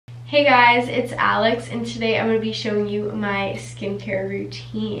Hey guys, it's Alex, and today I'm going to be showing you my skincare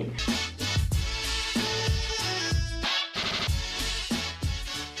routine.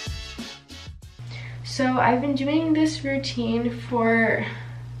 So I've been doing this routine for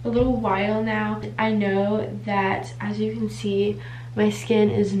a little while now. I know that, as you can see, my skin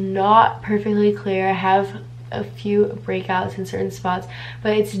is not perfectly clear. I have a few breakouts in certain spots,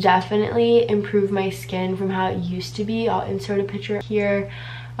 but it's definitely improved my skin from how it used to be. I'll insert a picture here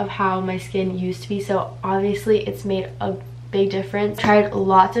of how my skin used to be. So obviously it's made a big difference. Tried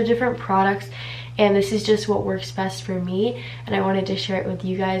lots of different products, and this is just what works best for me, and I wanted to share it with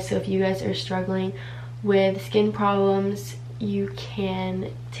you guys. So if you guys are struggling with skin problems, you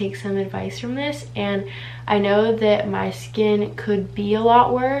can take some advice from this. And I know that my skin could be a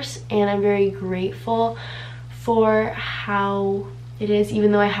lot worse, and I'm very grateful for how it is,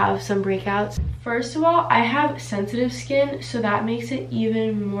 even though I have some breakouts. First of all, I have sensitive skin, so that makes it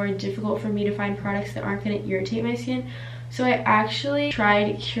even more difficult for me to find products that aren't going to irritate my skin. So I actually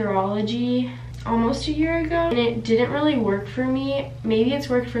tried Curology almost a year ago, and it didn't really work for me. Maybe it's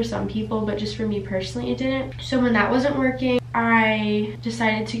worked for some people, but just for me personally it didn't. So when that wasn't working, I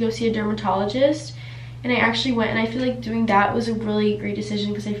decided to go see a dermatologist, and I actually went, and I feel like doing that was a really great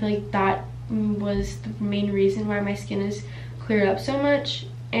decision because I feel like that was the main reason why my skin is cleared up so much,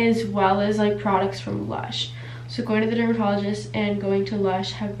 as well as like products from Lush. So going to the dermatologist and going to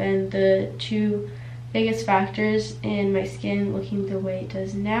Lush have been the two biggest factors in my skin looking the way it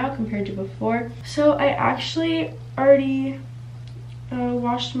does now compared to before. So I actually already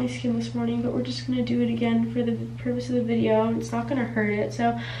washed my skin this morning, but we're just gonna do it again for the purpose of the video, and it's not gonna hurt it.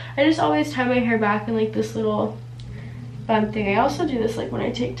 So I just always tie my hair back in like this little bun thing. I also do this like when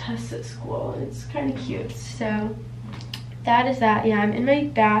I take tests at school, and it's kind of cute. So that is that. Yeah, I'm in my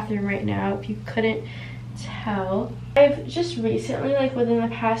bathroom right now, if you couldn't tell. I've just recently, like within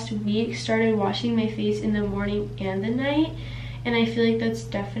the past week, started washing my face in the morning and the night, and I feel like that's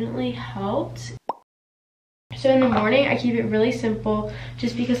definitely helped. So in the morning, I keep it really simple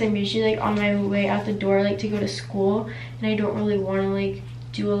just because I'm usually like on my way out the door, like to go to school, and I don't really want to like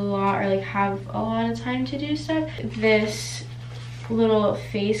do a lot or like have a lot of time to do stuff. This little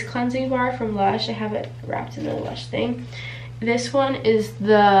face cleansing bar from Lush, I have it wrapped in the Lush thing. This one is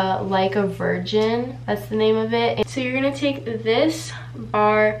the Like a Virgin, that's the name of it. So you're gonna take this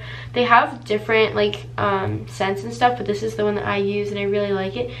bar. They have different like scents and stuff, but this is the one that I use, and I really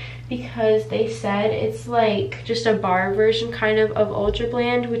like it because they said it's like just a bar version kind of Ultra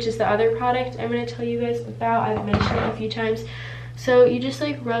Bland, which is the other product I'm gonna tell you guys about. I've mentioned it a few times. So you just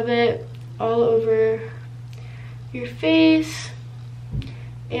like rub it all over your face,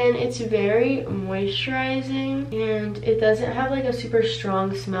 and it's very moisturizing, and it doesn't have like a super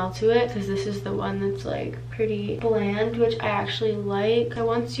strong smell to it because this is the one that's like pretty bland, which I actually like. So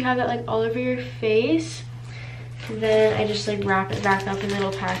once you have it like all over your face, then I just like wrap it back up in the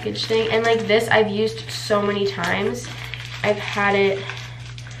little package thing. And like this I've used so many times. I've had it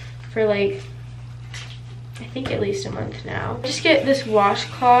for like I think at least a month now. Just get this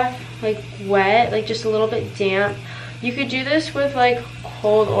washcloth like wet, like just a little bit damp. You could do this with like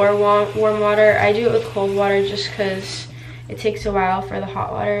cold or warm water. I do it with cold water just because it takes a while for the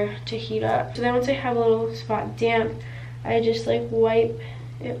hot water to heat up. So then once I have a little spot damp, I just like wipe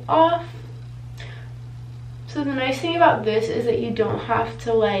it off. So the nice thing about this is that you don't have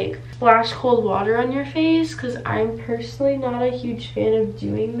to like splash cold water on your face, because I'm personally not a huge fan of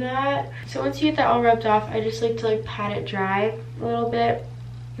doing that. So once you get that all rubbed off, I just like to like pat it dry a little bit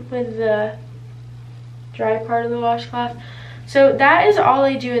with the dry part of the washcloth. So that is all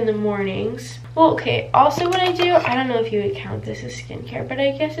I do in the mornings. Well, okay, also what I do, I don't know if you would count this as skincare, but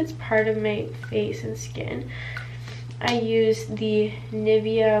I guess it's part of my face and skin. I use the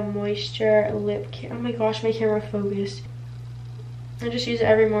Nivea Moisture Lip Care. Oh my gosh, my camera focused. I just use it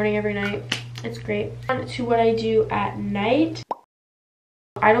every morning, every night. It's great. On to what I do at night.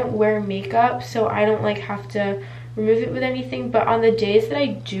 I don't wear makeup, so I don't like have to remove it with anything, but on the days that I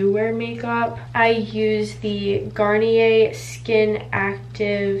do wear makeup, I use the Garnier Skin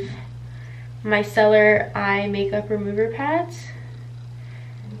Active Micellar Eye Makeup Remover Pads.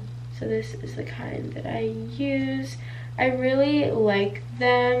 So this is the kind that I use. I really like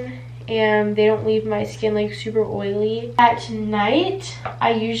them, and they don't leave my skin like super oily. At night,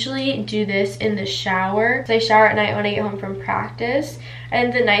 I usually do this in the shower. So I shower at night when I get home from practice.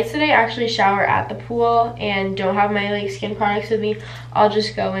 And the nights that I actually shower at the pool and don't have my like skin products with me, I'll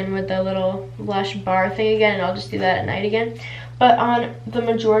just go in with the little Lush bar thing again, and I'll just do that at night again. But on the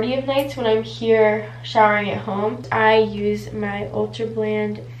majority of nights when I'm here showering at home, I use my Ultra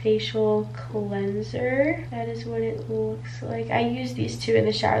Bland Facial Cleanser. That is what it looks like. I used these two in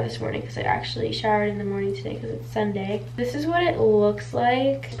the shower this morning because I actually showered in the morning today because it's Sunday. This is what it looks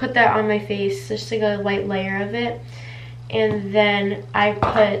like. Put that on my face, just like a light layer of it. And then I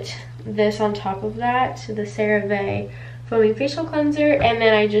put this on top of that, so the CeraVe foaming facial cleanser, and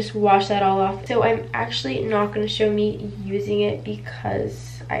then I just wash that all off. So I'm actually not going to show me using it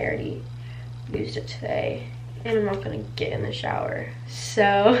because I already used it today and I'm not going to get in the shower.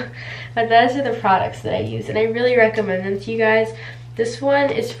 So, but those are the products that I use, and I really recommend them to you guys. This one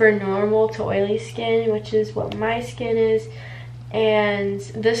is for normal to oily skin, which is what my skin is, and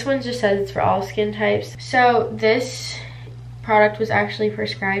this one just says it's for all skin types. So this product was actually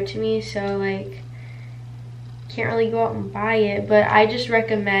prescribed to me, so like can't really go out and buy it, but I just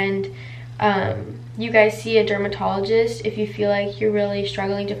recommend you guys see a dermatologist if you feel like you're really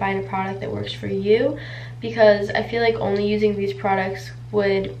struggling to find a product that works for you, because I feel like only using these products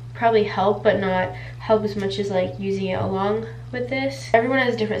would probably help, but not help as much as like using it along with this. Everyone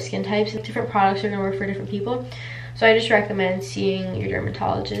has different skin types, different products are going to work for different people. So I just recommend seeing your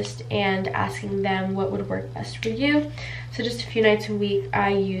dermatologist and asking them what would work best for you. So just a few nights a week,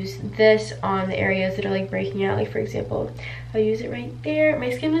 I use this on the areas that are like breaking out. Like for example, I'll use it right there.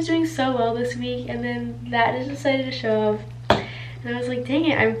 My skin was doing so well this week, and then that just decided to show up. And I was like, dang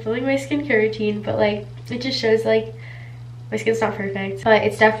it, I'm filling my skincare routine, but like it just shows like my skin's not perfect, but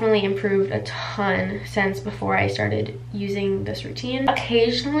it's definitely improved a ton since before I started using this routine.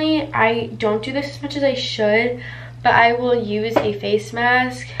 Occasionally, I don't do this as much as I should, but I will use a face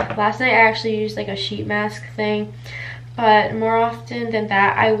mask. Last night, I actually used like a sheet mask thing, but more often than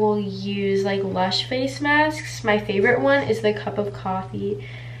that, I will use like Lush face masks. My favorite one is the Cup of Coffee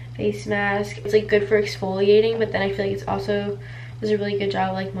face mask. It's like good for exfoliating, but then I feel like it's also does a really good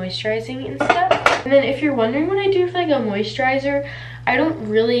job like moisturizing and stuff. And then if you're wondering what I do for like a moisturizer, I don't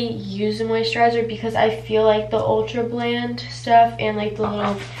really use a moisturizer because I feel like the Ultra Bland stuff and like the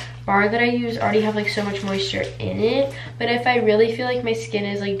little bar that I use already have like so much moisture in it. But if I really feel like my skin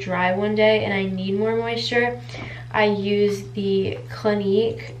is like dry one day and I need more moisture, I use the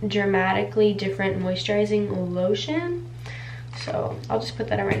Clinique Dramatically Different Moisturizing Lotion. So I'll just put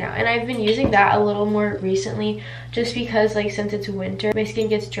that on right now, and I've been using that a little more recently just because like since it's winter, my skin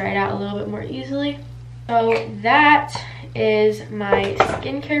gets dried out a little bit more easily. So that is my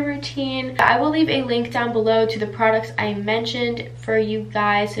skincare routine. I will leave a link down below to the products I mentioned for you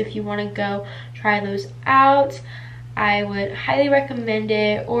guys, so if you want to go try those out, I would highly recommend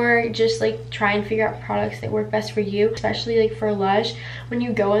it, or just like try and figure out products that work best for you, especially like for Lush. When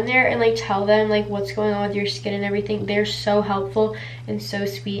you go in there and like tell them like what's going on with your skin and everything, they're so helpful and so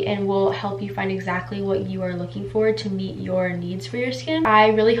sweet and will help you find exactly what you are looking for to meet your needs for your skin. I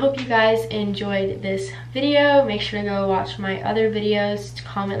really hope you guys enjoyed this video. Make sure to go watch my other videos,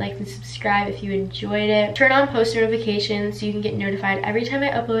 comment, like, and subscribe if you enjoyed it. Turn on post notifications so you can get notified every time I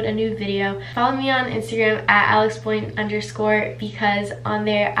upload a new video. Follow me on Instagram at @AlexBoynton_, because on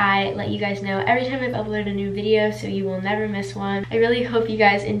there I let you guys know every time I've uploaded a new video, so you will never miss one. I really hope you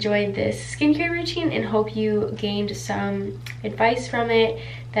guys enjoyed this skincare routine and hope you gained some advice from it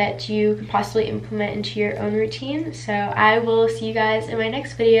that you could possibly implement into your own routine. So I will see you guys in my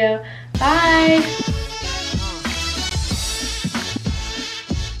next video. Bye!